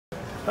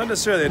Not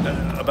necessarily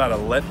about a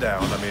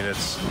letdown. I mean,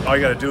 it's all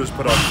you got to do is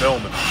put on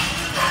film, and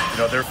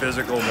they're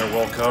physical and they're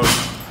well coached.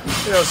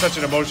 It's such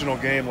an emotional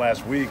game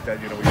last week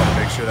that we got to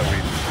make sure that we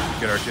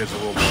get our kids a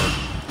little more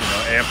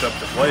amped up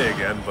to play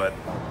again. But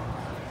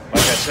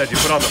like I said, you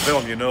put on the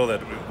film, you know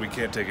that we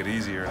can't take it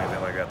easy or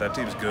anything like that. That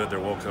team's good. They're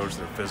well coached.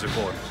 They're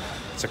physical, and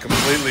it's a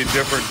completely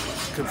different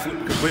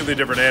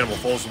animal.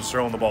 Folsom's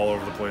throwing the ball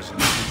over the place, and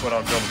you put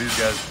on film these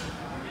guys.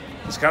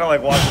 It's kind of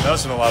like watching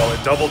us in a lot of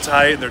ways. Double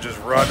tight, and they're just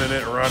running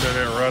it.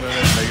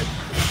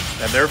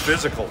 And they're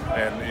physical,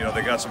 and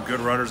they got some good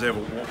runners. They have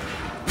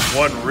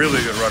one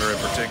really good runner in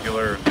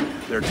particular.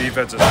 Their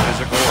defense is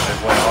physical, and they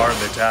play hard,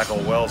 and they tackle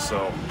well.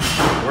 So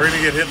we're going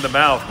to get hit in the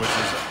mouth, which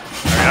is,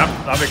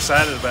 I'm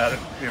excited about it.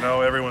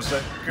 Everyone's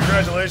saying,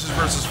 congratulations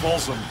versus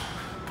Folsom.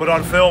 Put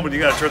on film, and you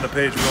got to turn the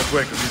page real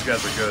quick because these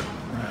guys are good.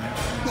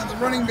 Now the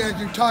running back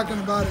you're talking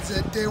about is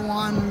that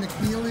Dawan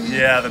McNeely.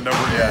 Yeah, the number.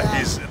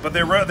 Yeah, but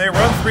they run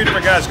three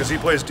different guys because he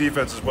plays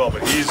defense as well.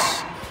 But I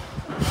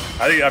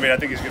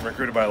think he's getting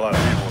recruited by a lot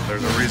of people.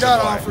 There's a reason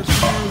got why. Offers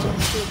from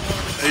Arizona State.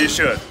 He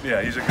should.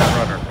 Yeah, he's a good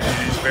runner.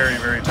 He's very,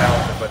 very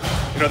talented. But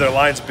their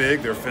line's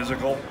big. They're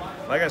physical.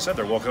 Like I said,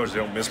 they're well coached. They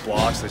don't miss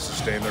blocks. They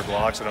sustain their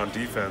blocks. And on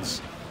defense,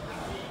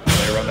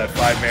 they run that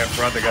 5-man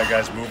front. They got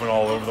guys moving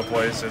all over the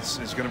place.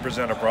 It's going to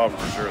present a problem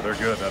for sure. They're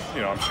good.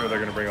 I'm sure they're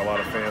going to bring a lot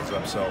of fans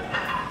up. So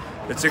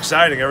it's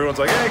exciting. Everyone's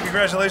like, "Hey,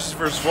 congratulations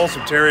versus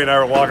Folsom." Terry and I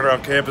were walking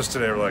around campus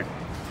today. We're like,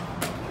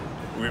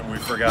 we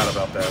forgot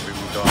about that. We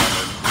moved on,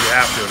 and we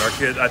have to.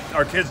 And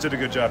our kids did a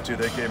good job too.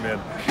 They came in.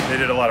 They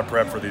did a lot of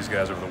prep for these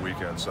guys over the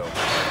weekend. So,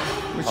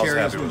 which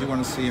areas would you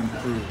want to see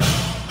improve?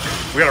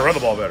 We got to run the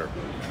ball better.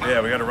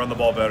 Yeah, we got to run the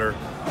ball better.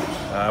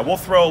 We'll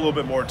throw a little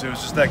bit more too.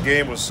 It's just that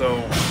game was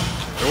so.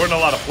 There weren't a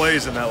lot of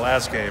plays in that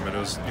last game, and it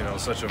was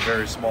such a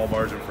very small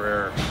margin for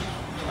error.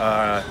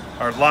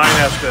 Our line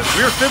has to.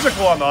 We were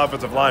physical on the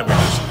offensive line. We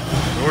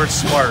weren't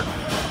smart.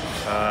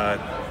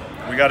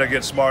 We got to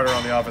get smarter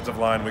on the offensive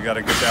line. We got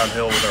to get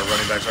downhill with our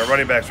running backs. Our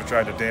running backs were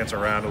trying to dance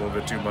around a little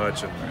bit too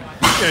much. And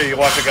you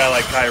watch a guy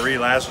like Kyrie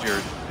last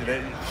year.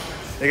 They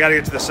got to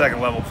get to the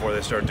second level before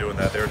they start doing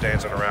that. They were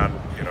dancing around,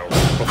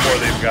 before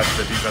they even got to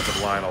the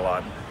defensive line a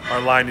lot. Our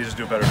line needs to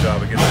do a better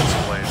job of getting in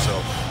some lanes. So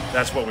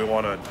that's what we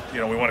want to.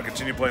 We want to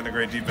continue playing the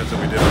great defense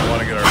that we did. We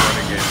want to get our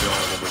running game going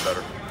a little bit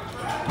better.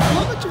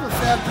 How much of a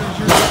factor is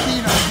your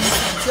speed on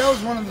defense? That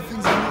was one of the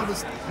things I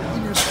noticed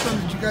in your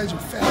scrimmage. You guys are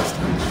fast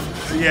on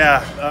defense.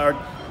 Yeah,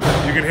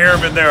 you can hear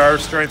him in there. Our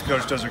strength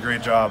coach does a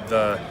great job.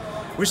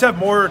 We just have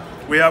more.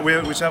 We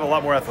just have a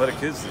lot more athletic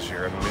kids this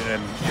year, and we're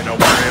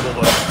able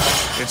to,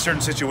 in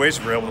certain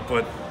situations, we're able to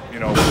put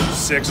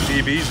 6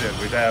 DBs in.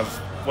 We'd have,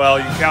 well,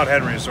 you can count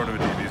Henry as sort of a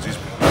DB.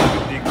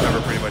 He can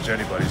cover pretty much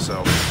anybody.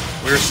 So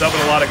we were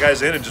subbing a lot of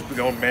guys in and just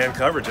going man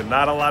coverage, and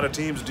not a lot of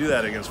teams do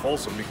that against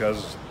Folsom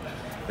because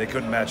they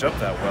couldn't match up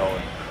that well.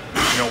 And,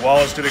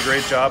 Wallace did a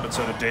great job, and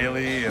so did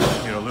Daly, and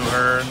Lou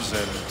Hearns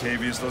and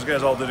Tavius. Those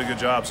guys all did a good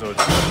job. So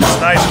it's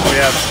nice.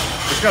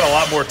 We've got a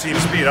lot more team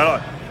speed.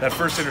 That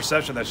first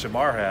interception that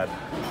Shamar had,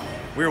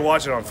 we were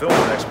watching on film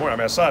the next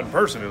morning. I saw it in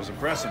person. It was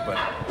impressive, but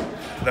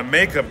the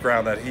makeup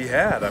ground that he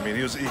had.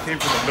 He came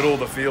from the middle of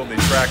the field and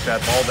he tracked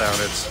that ball down.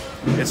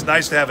 It's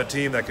nice to have a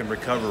team that can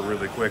recover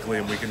really quickly,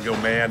 and we can go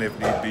man if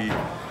need be.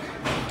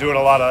 Doing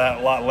a lot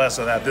less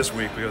of that this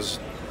week because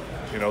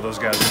those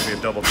guys are going to be in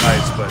double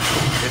tights, but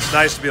it's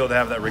nice to be able to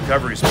have that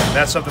recovery speed.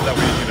 That's something that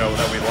we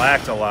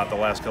lacked a lot the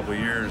last couple of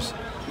years.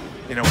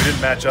 We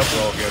didn't match up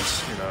well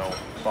against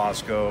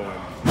Bosco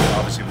and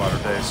obviously modern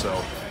day.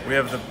 So we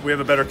have a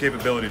better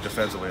capability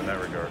defensively in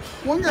that regard.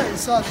 One guy who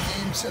saw the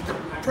game said the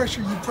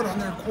pressure you put on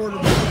their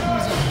quarterback, he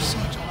was under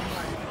siege all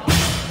night.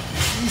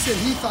 He said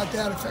he thought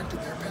that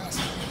affected their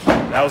passing.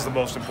 That was the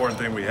most important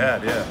thing we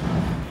had. Yeah,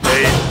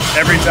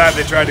 every time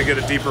they tried to get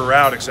a deeper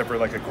route, except for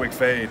like a quick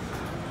fade.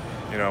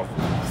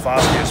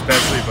 Foskey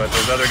especially, but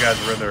those other guys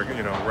were in there,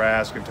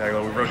 Rask and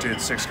Tagliabue. We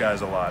rotated 6 guys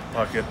a lot,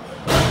 Puckett,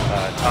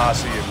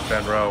 Tossie, and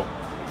Benroe.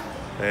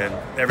 And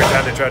every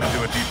time they tried to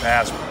do a deep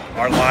pass,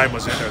 our line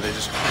was in there. We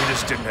just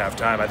didn't have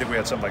time. I think we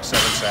had something like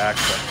 7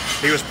 sacks, but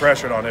he was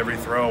pressured on every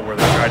throw where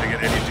they tried to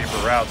get any deeper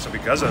route. So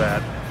because of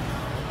that,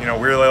 we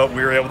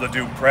were able to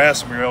do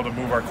press, and we were able to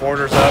move our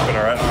corners up and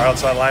our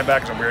outside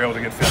linebackers, and we were able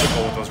to get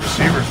physical with those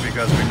receivers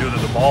because we knew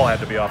that the ball had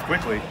to be off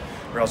quickly,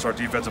 or else our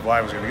defensive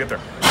line was going to get there.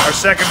 Our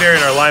secondary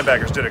and our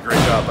linebackers did a great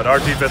job, but our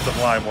defensive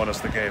line won us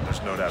the game.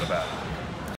 There's no doubt about it.